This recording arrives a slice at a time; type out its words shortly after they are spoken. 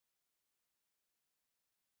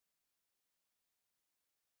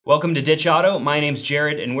Welcome to Ditch Auto. My name's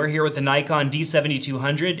Jared and we're here with the Nikon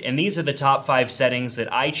D7200, and these are the top 5 settings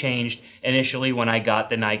that I changed initially when I got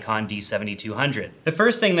the Nikon D7200. The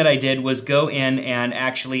first thing that I did was go in and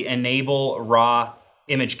actually enable RAW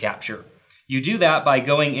image capture. You do that by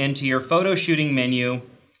going into your photo shooting menu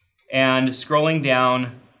and scrolling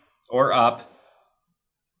down or up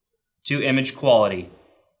to image quality.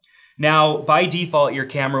 Now, by default, your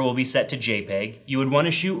camera will be set to JPEG. You would want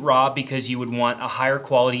to shoot RAW because you would want a higher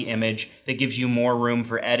quality image that gives you more room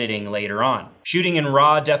for editing later on. Shooting in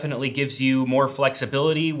RAW definitely gives you more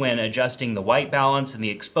flexibility when adjusting the white balance and the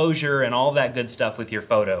exposure and all that good stuff with your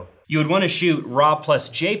photo. You would want to shoot RAW plus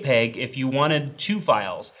JPEG if you wanted 2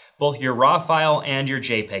 files, both your RAW file and your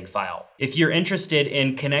JPEG file. If you're interested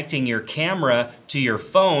in connecting your camera to your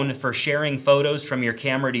phone for sharing photos from your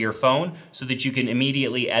camera to your phone so that you can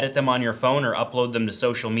immediately edit them on your phone or upload them to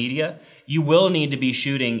social media, you will need to be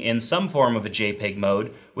shooting in some form of a JPEG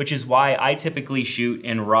mode, which is why I typically shoot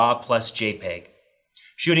in RAW plus JPEG.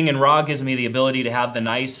 Shooting in RAW gives me the ability to have the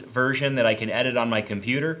nice version that I can edit on my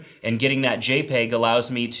computer, and getting that JPEG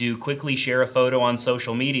allows me to quickly share a photo on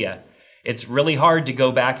social media. It's really hard to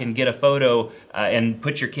go back and get a photo and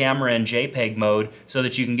put your camera in JPEG mode so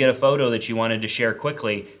that you can get a photo that you wanted to share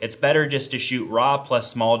quickly. It's better just to shoot RAW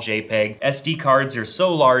plus small JPEG. SD cards are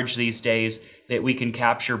so large these days that we can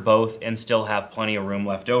capture both and still have plenty of room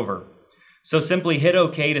left over. So simply hit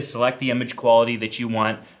OK to select the image quality that you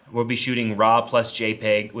want. We'll be shooting RAW plus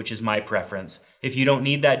JPEG, which is my preference. If you don't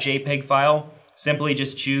need that JPEG file, simply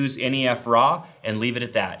just choose NEF RAW and leave it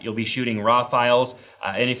at that. You'll be shooting RAW files,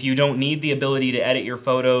 and if you don't need the ability to edit your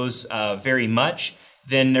photos very much,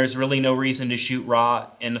 then there's really no reason to shoot RAW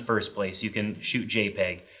in the first place. You can shoot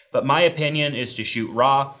JPEG. But my opinion is to shoot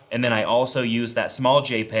RAW, and then I also use that small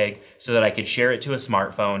JPEG so that I could share it to a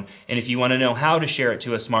smartphone. And if you want to know how to share it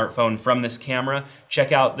to a smartphone from this camera,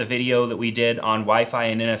 check out the video that we did on Wi-Fi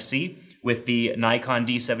and NFC with the Nikon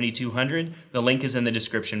D7200. The link is in the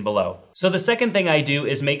description below. So the second thing I do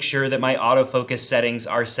is make sure that my autofocus settings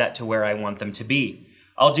are set to where I want them to be.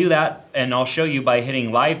 I'll do that, and I'll show you by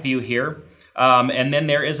hitting Live View here. And then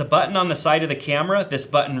there is a button on the side of the camera, this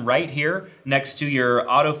button right here next to your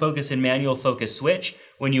autofocus and manual focus switch.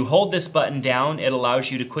 When you hold this button down, it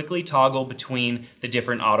allows you to quickly toggle between the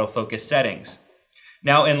different autofocus settings.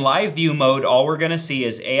 Now in live view mode, all we're going to see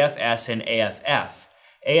is AFS and AFF.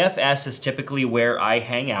 AFS is typically where I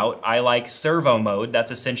hang out. I like servo mode.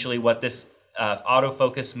 That's essentially what this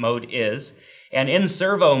autofocus mode is. And in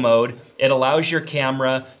servo mode, it allows your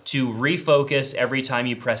camera to refocus every time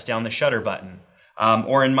you press down the shutter button.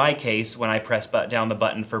 Or in my case, when I press down the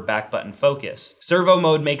button for back button focus. Servo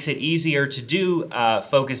mode makes it easier to do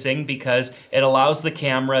focusing because it allows the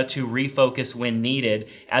camera to refocus when needed,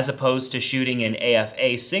 as opposed to shooting in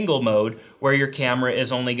AFA single mode where your camera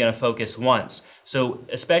is only going to focus once. So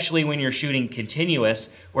especially when you're shooting continuous,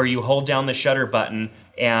 where you hold down the shutter button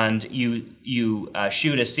and you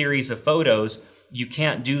shoot a series of photos, you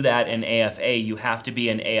can't do that in AFA. You have to be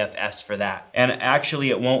in AFS for that. And actually,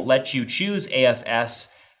 it won't let you choose AFS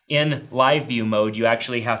in live view mode. You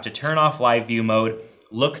actually have to turn off live view mode,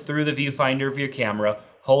 look through the viewfinder of your camera,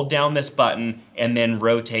 hold down this button, and then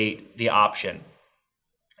rotate the option.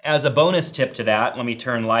 As a bonus tip to that, let me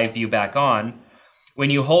turn live view back on. When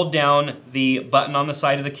you hold down the button on the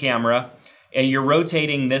side of the camera, and you're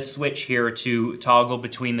rotating this switch here to toggle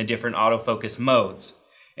between the different autofocus modes.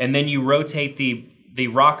 And then you rotate the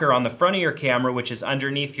rocker on the front of your camera, which is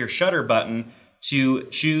underneath your shutter button, to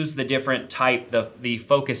choose the different type, the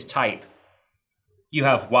focus type. You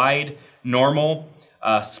have wide, normal,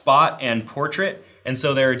 spot, and portrait. And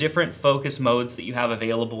so there are different focus modes that you have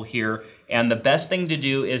available here. And the best thing to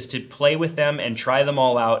do is to play with them and try them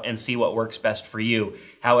all out and see what works best for you.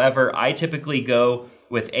 However, I typically go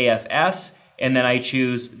with AFS, and then I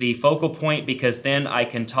choose the focal point because then I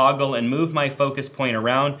can toggle and move my focus point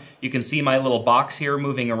around. You can see my little box here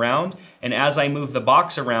moving around, and as I move the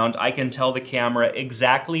box around, I can tell the camera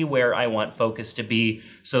exactly where I want focus to be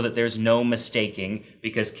so that there's no mistaking,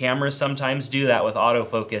 because cameras sometimes do that with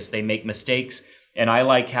autofocus. They make mistakes, and I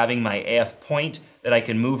like having my AF point that I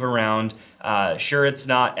can move around. Sure, it's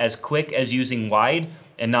not as quick as using wide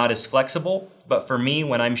and not as flexible, but for me,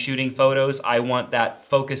 when I'm shooting photos, I want that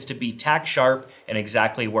focus to be tack sharp and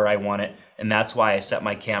exactly where I want it, and that's why I set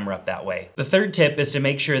my camera up that way. The third tip is to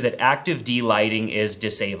make sure that active D-lighting is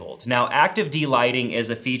disabled. Now, active D-lighting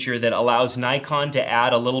is a feature that allows Nikon to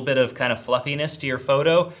add a little bit of kind of fluffiness to your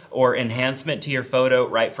photo or enhancement to your photo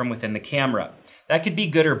right from within the camera. That could be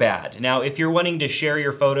good or bad. Now, if you're wanting to share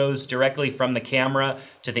your photos directly from the camera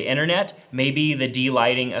to the internet, maybe the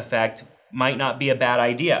D-lighting effect might not be a bad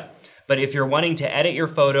idea. But if you're wanting to edit your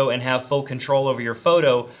photo and have full control over your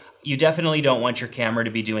photo, you definitely don't want your camera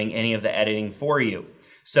to be doing any of the editing for you.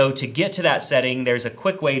 So to get to that setting, there's a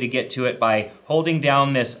quick way to get to it by holding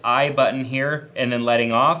down this I button here and then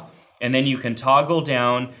letting off. And then you can toggle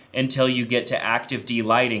down until you get to active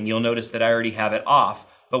D-lighting. You'll notice that I already have it off,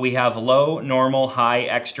 but we have low, normal, high,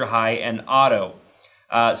 extra high, and auto.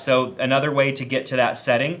 So another way to get to that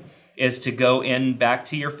setting is to go in back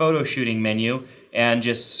to your photo shooting menu and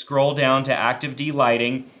just scroll down to active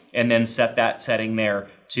D-lighting and then set that setting there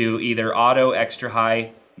to either auto, extra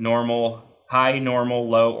high, normal,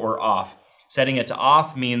 low, or off. Setting it to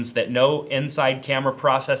off means that no inside camera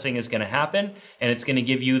processing is going to happen, and it's going to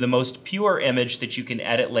give you the most pure image that you can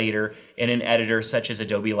edit later in an editor such as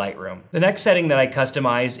Adobe Lightroom. The next setting that I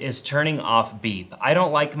customize is turning off beep. I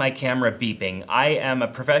don't like my camera beeping. I am a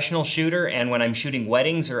professional shooter, and when I'm shooting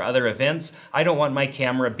weddings or other events, I don't want my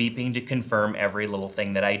camera beeping to confirm every little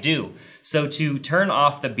thing that I do. So to turn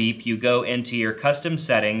off the beep, you go into your custom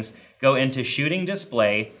settings, go into shooting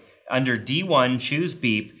display, under D1, choose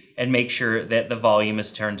beep, and make sure that the volume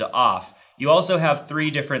is turned to off. You also have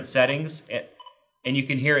 3 different settings, and you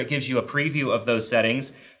can hear it gives you a preview of those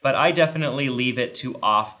settings, but I definitely leave it to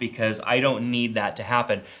off because I don't need that to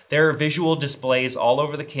happen. There are visual displays all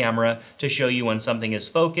over the camera to show you when something is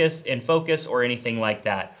in focus, or anything like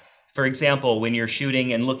that. For example, when you're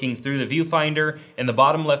shooting and looking through the viewfinder, in the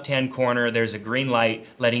bottom left-hand corner, there's a green light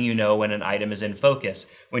letting you know when an item is in focus.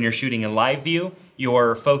 When you're shooting in live view,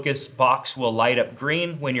 your focus box will light up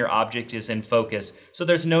green when your object is in focus. So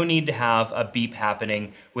there's no need to have a beep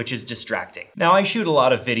happening, which is distracting. Now, I shoot a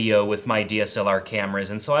lot of video with my DSLR cameras,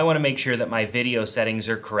 and so I want to make sure that my video settings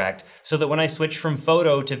are correct so that when I switch from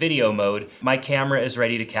photo to video mode, my camera is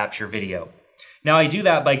ready to capture video. Now I do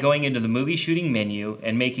that by going into the movie shooting menu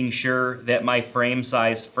and making sure that my frame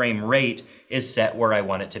size, frame rate is set where I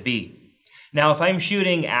want it to be. Now if I'm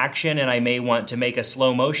shooting action and I may want to make a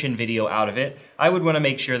slow motion video out of it, I would want to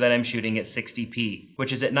make sure that I'm shooting at 60p,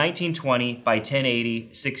 which is at 1920 by 1080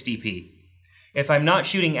 60p. If I'm not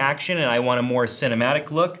shooting action and I want a more cinematic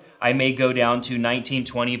look, I may go down to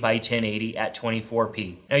 1920 by 1080 at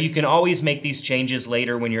 24p. Now you can always make these changes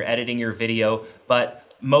later when you're editing your video, but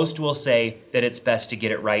most will say that it's best to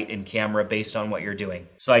get it right in camera based on what you're doing.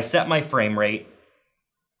 So I set my frame rate.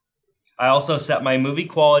 I also set my movie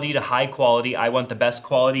quality to high quality. I want the best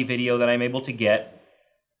quality video that I'm able to get.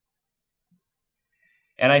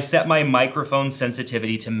 And I set my microphone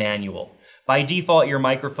sensitivity to manual. By default, your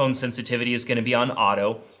microphone sensitivity is going to be on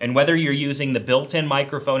auto, and whether you're using the built-in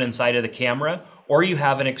microphone inside of the camera or you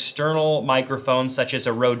have an external microphone such as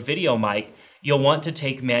a Rode video mic, you'll want to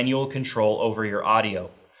take manual control over your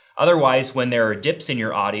audio. Otherwise, when there are dips in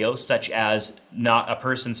your audio, such as not a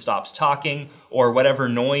person stops talking or whatever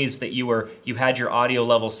noise that you had your audio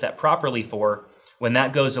level set properly for, when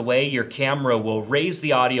that goes away, your camera will raise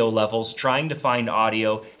the audio levels trying to find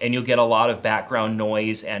audio, and you'll get a lot of background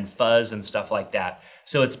noise and fuzz and stuff like that.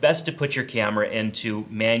 So it's best to put your camera into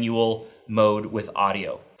manual mode with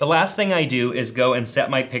audio. The last thing I do is go and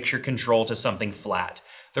set my picture control to something flat.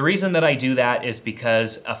 The reason that I do that is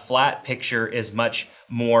because a flat picture is much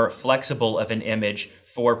more flexible of an image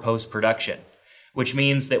for post-production, which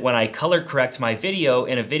means that when I color correct my video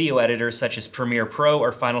in a video editor such as Premiere Pro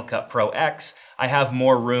or Final Cut Pro X, I have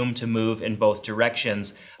more room to move in both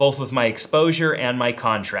directions, both with my exposure and my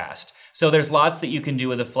contrast. So there's lots that you can do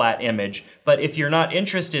with a flat image, but if you're not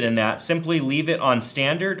interested in that, simply leave it on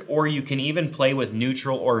standard, or you can even play with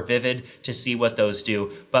neutral or vivid to see what those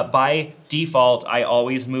do. But by default, I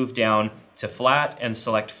always move down to flat and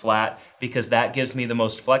select flat because that gives me the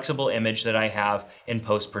most flexible image that I have in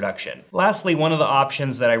post-production. Lastly, one of the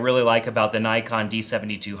options that I really like about the Nikon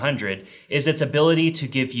D7200 is its ability to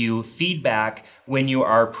give you feedback when you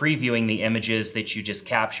are previewing the images that you just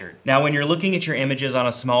captured. Now, when you're looking at your images on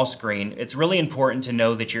a small screen, it's really important to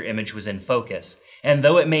know that your image was in focus. And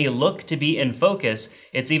though it may look to be in focus,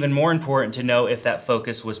 it's even more important to know if that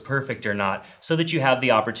focus was perfect or not, so that you have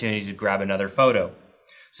the opportunity to grab another photo.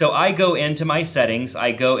 So I go into my settings,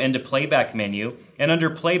 I go into playback menu, and under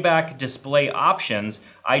playback display options,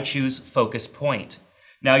 I choose focus point.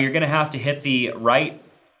 Now you're gonna have to hit the right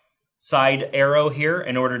side arrow here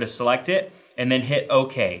in order to select it, and then hit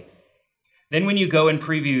OK. Then when you go and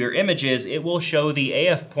preview your images, it will show the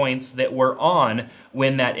AF points that were on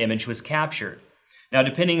when that image was captured. Now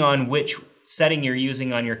depending on which setting you're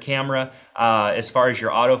using on your camera, as far as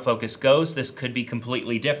your autofocus goes, this could be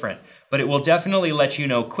completely different. But it will definitely let you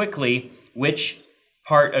know quickly which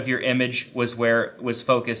part of your image was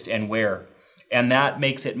focused and where. And that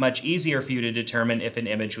makes it much easier for you to determine if an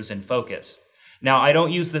image was in focus. Now, I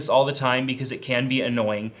don't use this all the time because it can be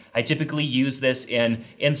annoying. I typically use this in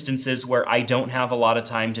instances where I don't have a lot of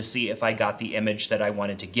time to see if I got the image that I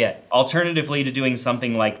wanted to get. Alternatively to doing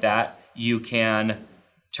something like that, you can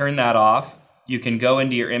turn that off. You can go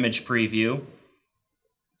into your image preview.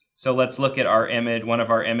 So let's look at our image, one of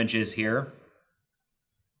our images here.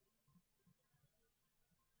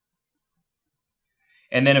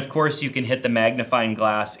 And then of course you can hit the magnifying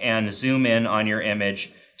glass and zoom in on your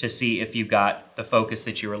image to see if you got the focus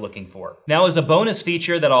that you were looking for. Now, as a bonus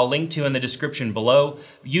feature that I'll link to in the description below,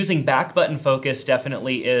 using back button focus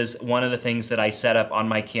definitely is one of the things that I set up on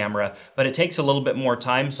my camera, but it takes a little bit more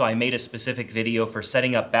time, so I made a specific video for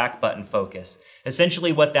setting up back button focus.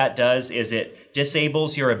 Essentially what that does is it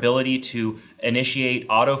disables your ability to initiate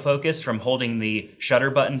autofocus from holding the shutter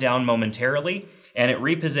button down momentarily, and it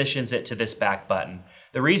repositions it to this back button.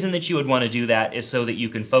 The reason that you would want to do that is so that you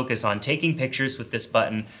can focus on taking pictures with this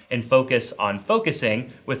button and focus on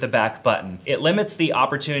focusing with the back button. It limits the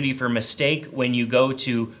opportunity for mistake when you go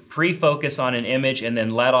to pre-focus on an image and then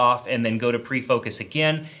let off and then go to pre-focus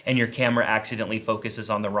again and your camera accidentally focuses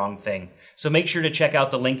on the wrong thing. So make sure to check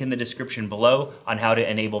out the link in the description below on how to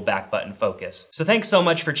enable back button focus. So thanks so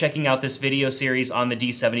much for checking out this video series on the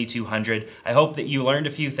D7200. I hope that you learned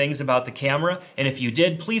a few things about the camera, and if you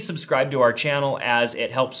did, please subscribe to our channel as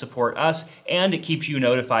it helps support us and it keeps you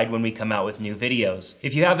notified when we come out with new videos.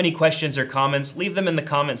 If you have any questions or comments, leave them in the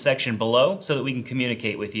comment section below so that we can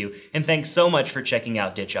communicate with you. And thanks so much for checking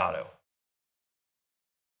out Ditch Auto.